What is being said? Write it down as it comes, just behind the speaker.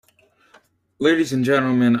Ladies and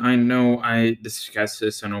gentlemen, I know I discuss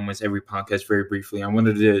this on almost every podcast very briefly. I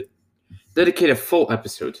wanted to dedicate a full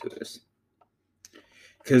episode to this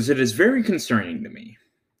because it is very concerning to me,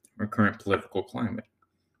 our current political climate.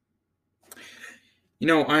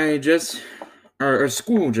 Our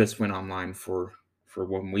school just went online for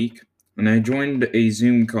 1 week, and I joined a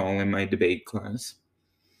Zoom call in my debate class.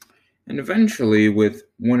 And eventually, with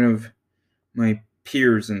one of my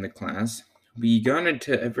peers in the class, we got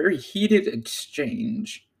into a very heated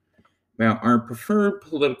exchange about our preferred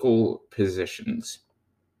political positions.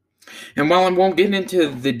 And while I won't get into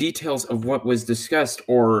the details of what was discussed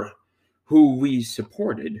or who we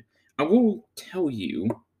supported, I will tell you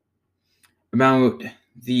about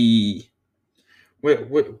the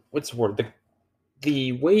what's the word?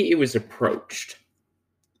 The way it was approached,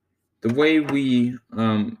 the way we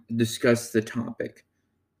discussed the topic,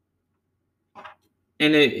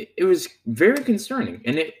 and it was very concerning,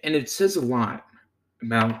 and it says a lot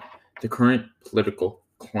about the current political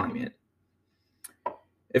climate.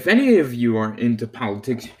 If any of you are into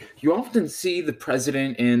politics, you often see the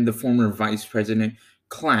president and the former vice president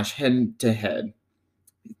clash head to head.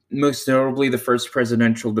 Most notably, the first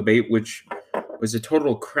presidential debate, which was a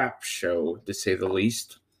total crap show, to say the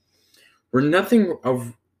least, where nothing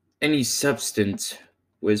of any substance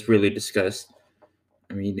was really discussed.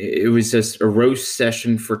 I mean, it was just a roast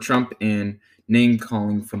session for Trump and name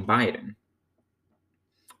calling from Biden,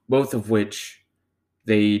 both of which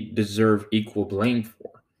they deserve equal blame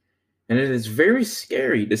for. And it is very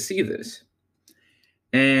scary to see this.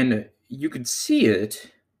 And you could see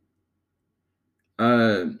it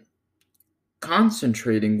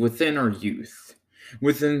concentrating within our youth,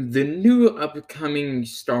 within the new upcoming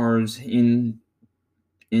stars into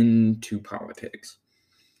politics.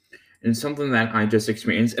 And something that I just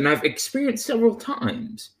experienced, and I've experienced several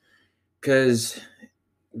times, because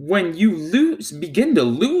when you begin to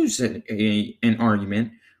lose an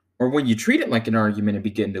argument, or when you treat it like an argument and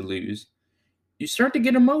begin to lose, you start to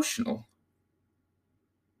get emotional.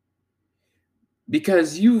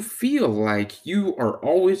 Because you feel like you are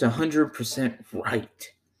always 100% right.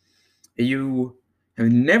 You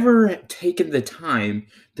have never taken the time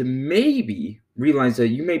to maybe realize that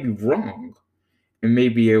you may be wrong and may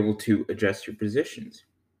be able to adjust your positions.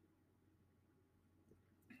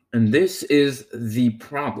 And this is the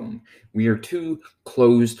problem. We are too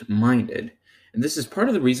closed-minded. And this is part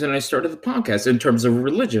of the reason I started the podcast in terms of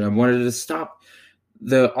religion. I wanted to stop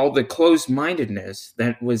all the closed-mindedness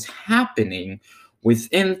that was happening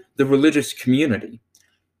within the religious community.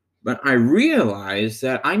 But I realized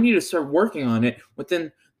that I need to start working on it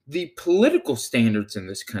within the political standards in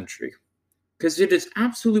this country, because it is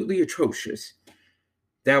absolutely atrocious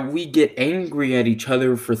that we get angry at each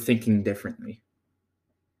other for thinking differently.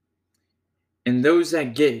 And those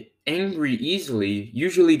that get angry easily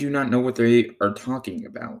usually do not know what they are talking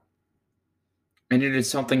about. And it is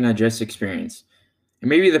something I just experienced. And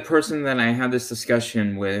maybe the person that I had this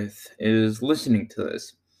discussion with is listening to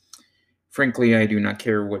this. Frankly, I do not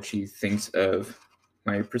care what she thinks of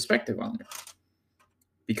my perspective on it,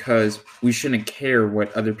 because we shouldn't care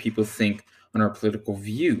what other people think on our political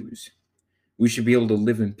views. We should be able to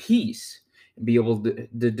live in peace and be able to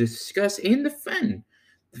discuss and defend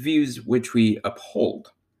the views which we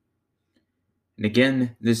uphold. And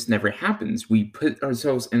again, this never happens. We put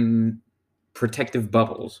ourselves in protective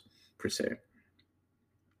bubbles, per se.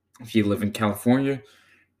 If you live in California,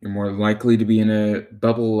 you're more likely to be in a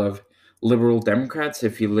bubble of liberal Democrats.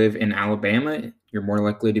 If you live in Alabama, you're more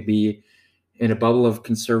likely to be in a bubble of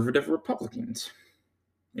conservative Republicans.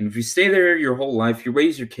 And if you stay there your whole life, you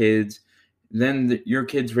raise your kids, then your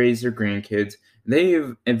kids raise their grandkids, they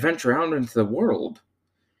venture out into the world.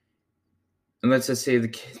 And let's just say the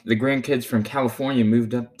grandkids from California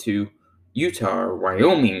moved up to Utah or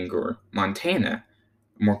Wyoming or Montana,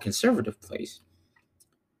 a more conservative place.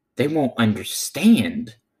 They won't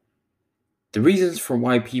understand the reasons for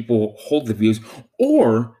why people hold the views,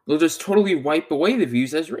 or they'll just totally wipe away the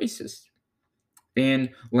views as racist. And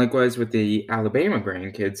likewise with the Alabama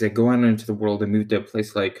grandkids that go out into the world and move to a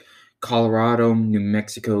place like Colorado, New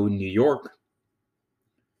Mexico, New York,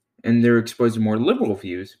 and they're exposed to more liberal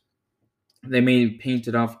views, they may paint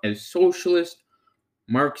it off as socialist,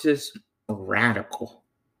 Marxist, or radical.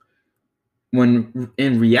 When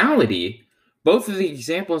in reality, both of the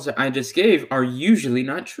examples that I just gave are usually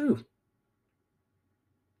not true.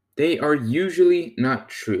 They are usually not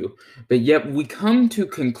true, but yet we come to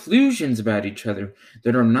conclusions about each other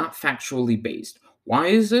that are not factually based. Why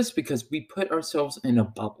is this? Because we put ourselves in a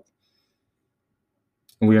bubble.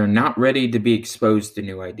 We are not ready to be exposed to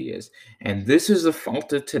new ideas. And this is the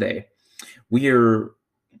fault of today. We are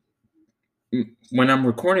when I'm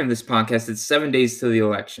recording this podcast, it's 7 days to the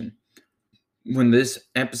election. When this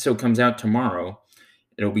episode comes out tomorrow,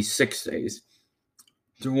 it'll be 6 days.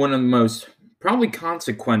 Through one of the most probably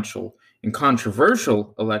consequential and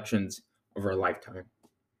controversial elections of our lifetime.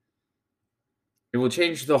 It will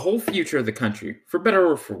change the whole future of the country, for better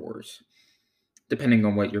or for worse, depending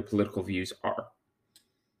on what your political views are.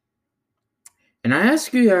 And I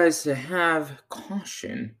ask you guys to have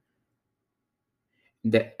caution,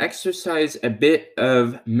 to exercise a bit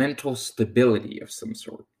of mental stability of some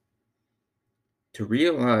sort, to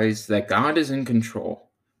realize that God is in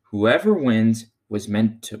control. Whoever wins was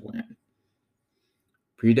meant to win,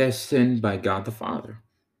 predestined by God the Father.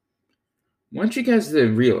 I want you guys to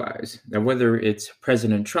realize that whether it's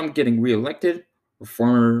President Trump getting reelected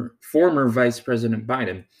or former Vice President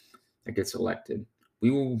Biden that gets elected,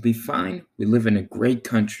 we will be fine. We live in a great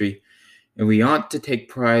country, and we ought to take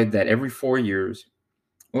pride that every 4 years,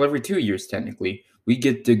 well, every 2 years technically, we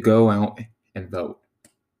get to go out and vote.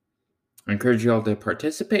 I encourage you all to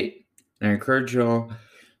participate, and I encourage you all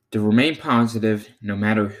to remain positive no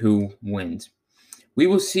matter who wins. We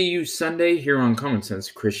will see you Sunday here on Common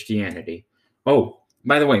Sense Christianity. Oh,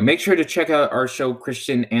 by the way, make sure to check out our show,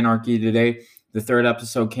 Christian Anarchy Today. The 3rd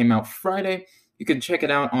episode came out Friday. You can check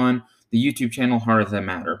it out on the YouTube channel, Heart of the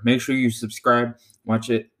Matter. Make sure you subscribe, watch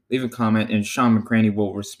it, leave a comment, and Sean McCraney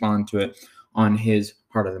will respond to it on his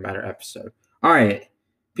Heart of the Matter episode. All right.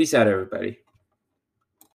 Peace out, everybody.